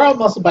 Yeah, you're out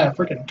muscled by a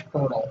freaking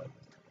turtle.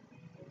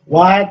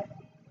 What?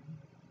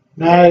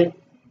 No. That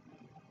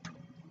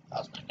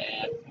was my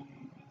dad.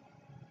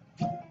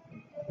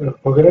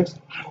 Pokedex?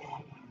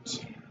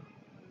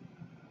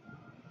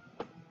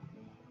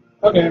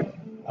 Okay.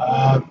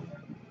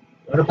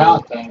 Go to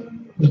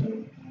Palatine.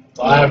 That's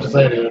all I have to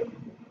say, dude.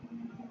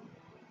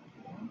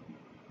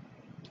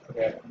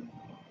 Okay.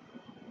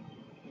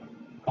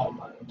 Calm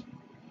mind.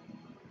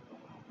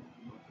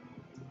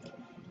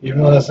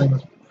 Even though this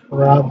thing's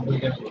probably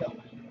gonna kill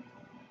me.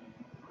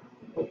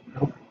 Oh,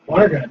 nope.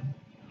 Water gun.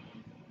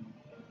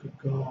 Good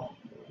call.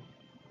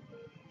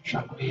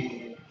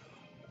 Shockwave.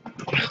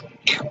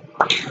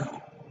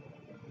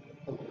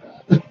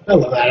 I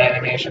love that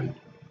animation.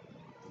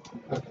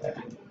 Okay.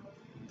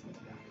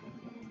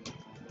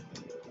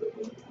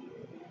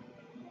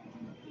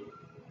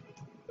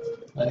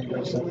 I think we're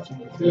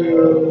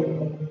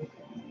 17-2.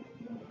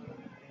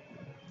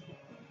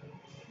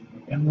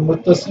 And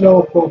with the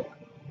Slowpoke.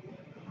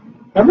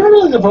 I remember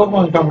like the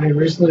Pokemon Company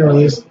recently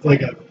released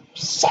like a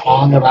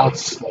song about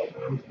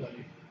Slowpoke.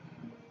 Like,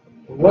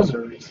 or was it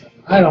recent?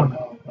 I don't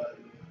know, but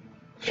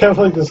they have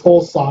like this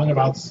whole song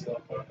about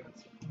Slowpoke.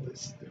 It's really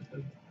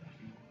stupid.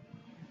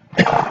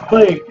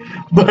 Like,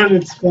 but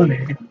it's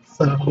funny.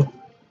 So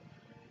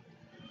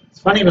it's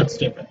funny but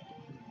stupid.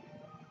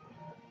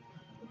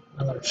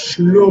 Another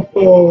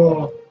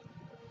Slowpoke.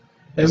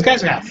 This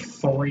guy's got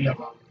 3 of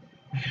them.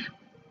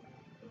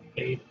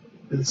 Eight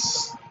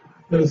is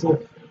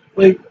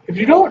like if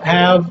you don't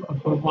have a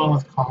Pokemon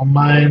with Calm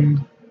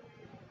Mind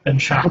and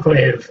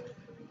Shockwave,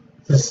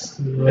 this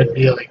would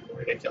be like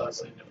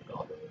ridiculously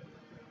difficult.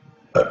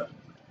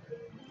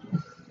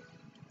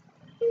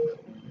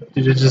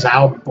 Due to just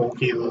how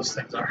bulky those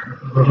things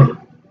are.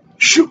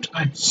 Shoot,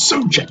 I'm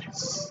so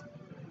jealous.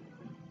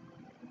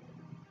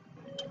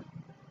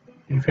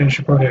 You finish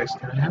your Pokedex,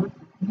 can I have it?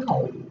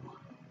 No.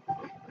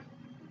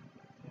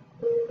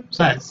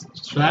 Besides,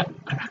 just for that,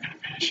 I'm not gonna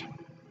finish it.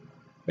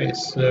 Okay,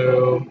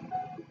 so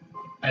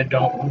I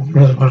don't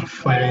really want to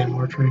fight any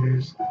more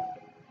trainers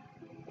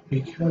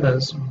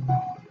because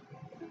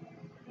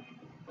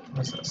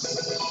what's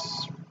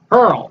this?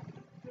 Pearl.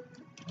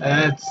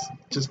 That's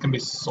just gonna be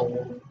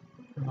sold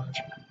pretty much.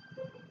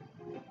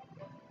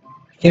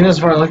 I came this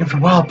far looking for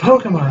wild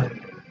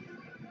Pokemon.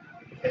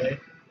 Okay.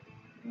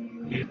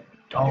 You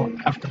don't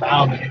have to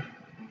bow me.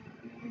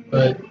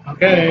 But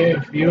okay,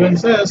 if you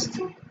insist.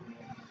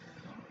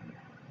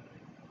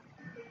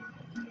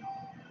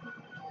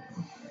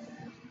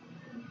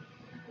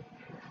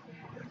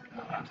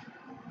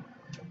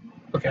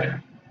 Okay.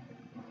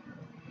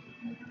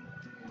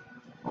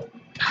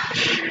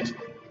 Shit.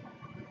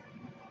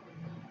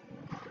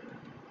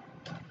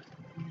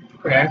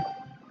 Okay.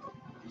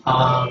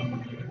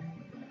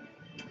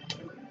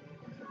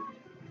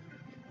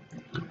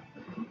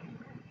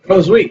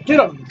 Oh sweet, get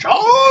him,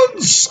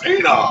 John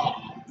Cena!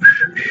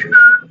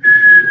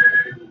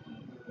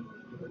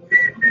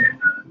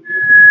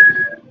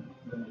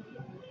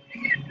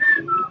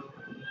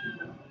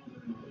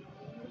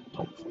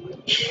 Don't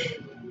flinch.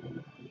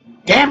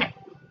 Damn it!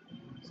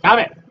 Stop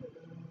it!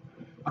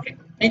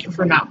 Thank you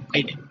for not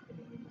biting.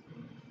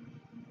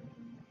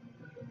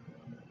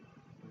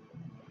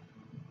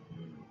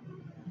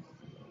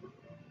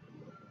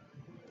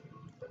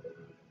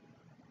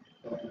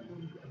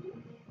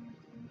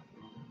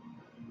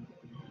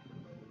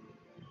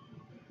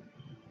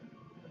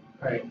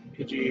 Alright,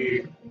 did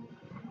you...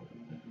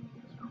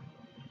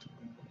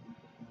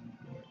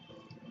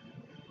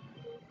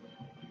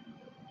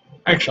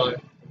 Actually...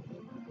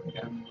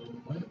 Yeah.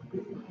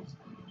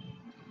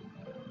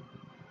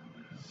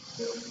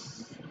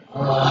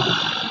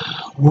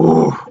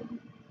 Woo.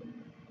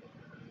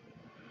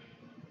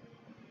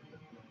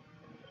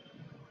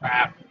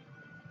 Crap.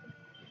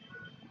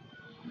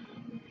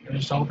 You're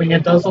just hoping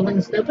it does something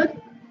stupid?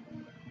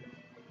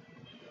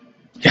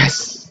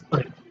 Yes!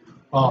 Okay.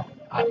 Well,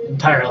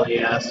 entirely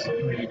yes.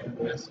 Maybe I can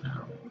do this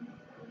now.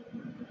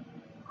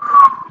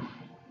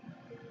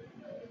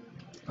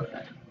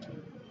 Okay.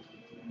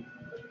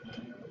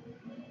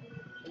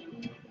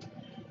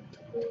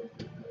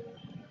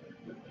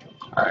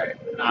 Alright,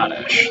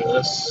 not-ish.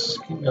 This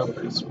can go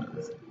pretty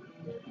smooth.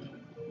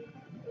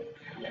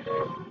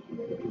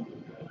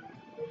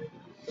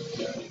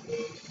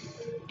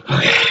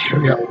 Okay,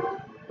 here we go.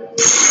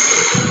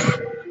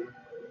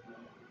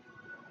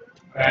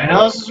 I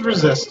know this is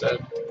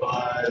resisted,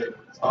 but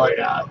it's all I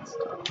got,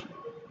 so.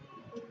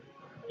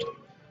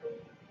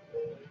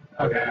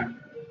 Okay.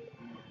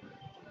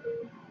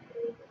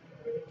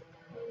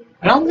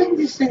 I don't think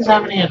these things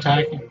have any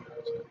attacking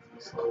moves at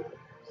this level,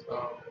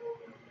 so.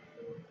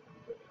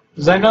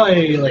 Because I know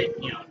they, like,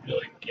 you know, do,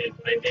 like, get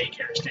my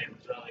daycare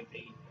standards, or, like,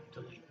 they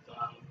delete the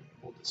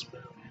oldest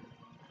move.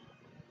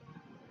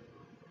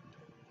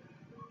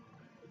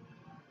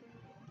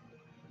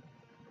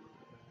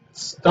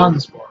 Stun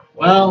Spore.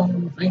 Well,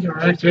 thank you for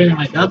activating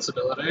my Guts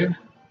ability.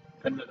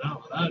 Couldn't have done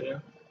it without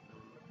you.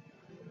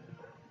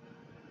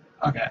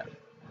 Okay.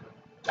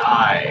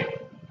 Die.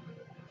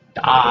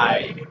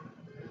 Die.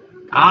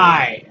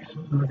 Die.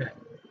 Okay.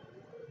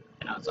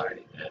 I know it's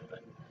already dead,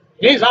 but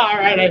he's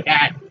already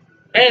dead.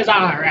 He's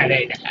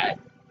already dead.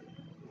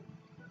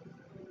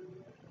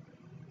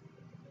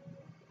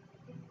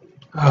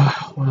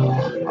 Well.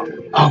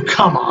 Oh,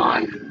 come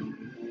on.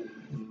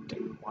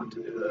 Didn't want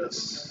to do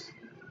this.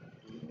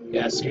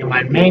 Yes, you get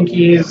my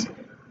Mankeys,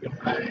 you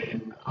get my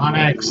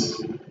Onyx,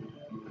 and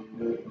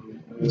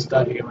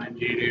stuff, you get my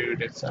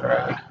Geodude,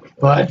 etc.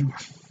 But we're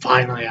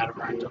finally out of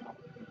rental.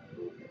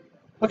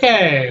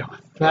 Okay,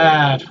 with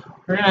that,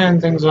 we're gonna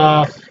end things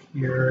off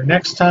here.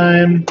 Next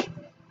time,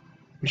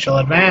 we shall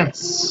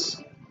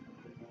advance.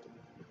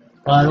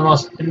 Probably the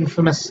most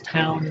infamous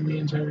town in the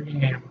entire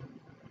game.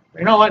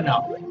 You know what?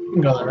 No, we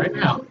can go there right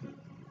now.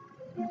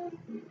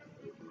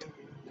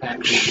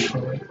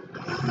 Actually.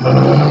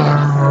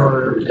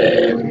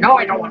 No,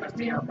 I don't want to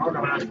see her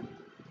Pokemon.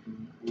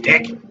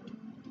 Dick.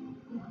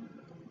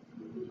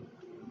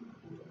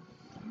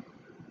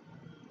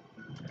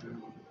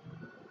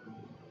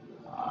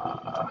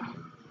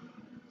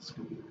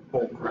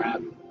 Bull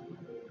crap.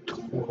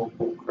 Total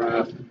bull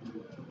crap.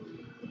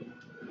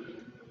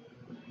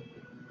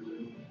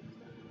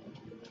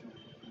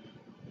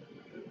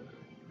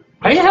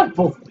 I have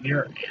both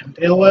Leer and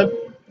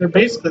Tailwhip. They're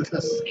basically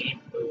the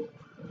same move.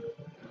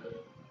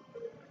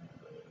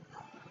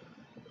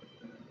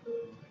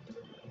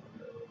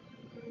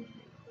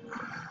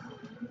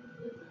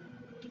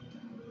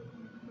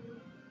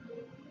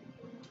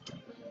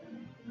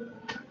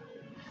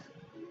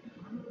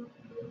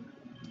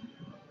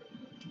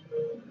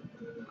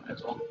 Might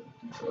as well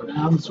go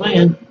down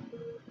swinging.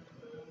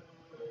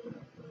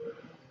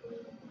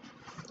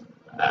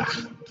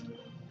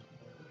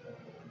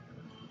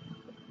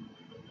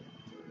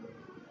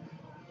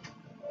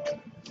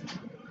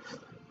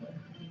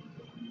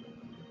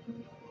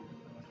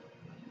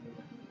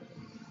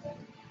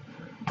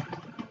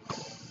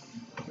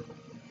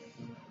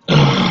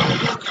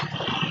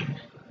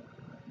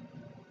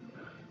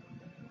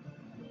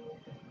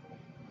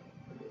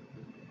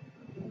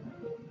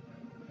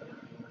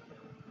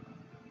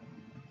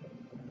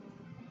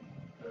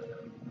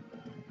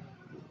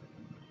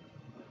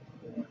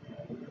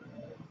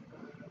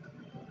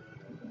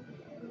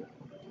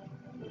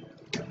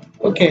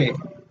 Okay,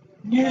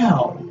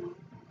 now.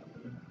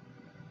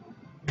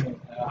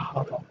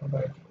 Hop off my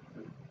bike.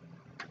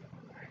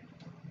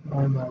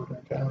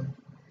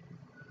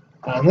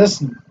 On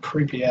this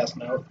creepy ass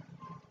note,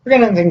 we're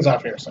gonna end things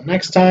off here. So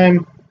next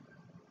time,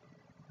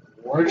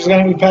 we're just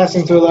gonna be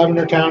passing through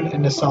Lavender Town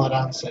into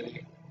Celadon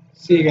City.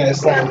 See you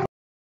guys then.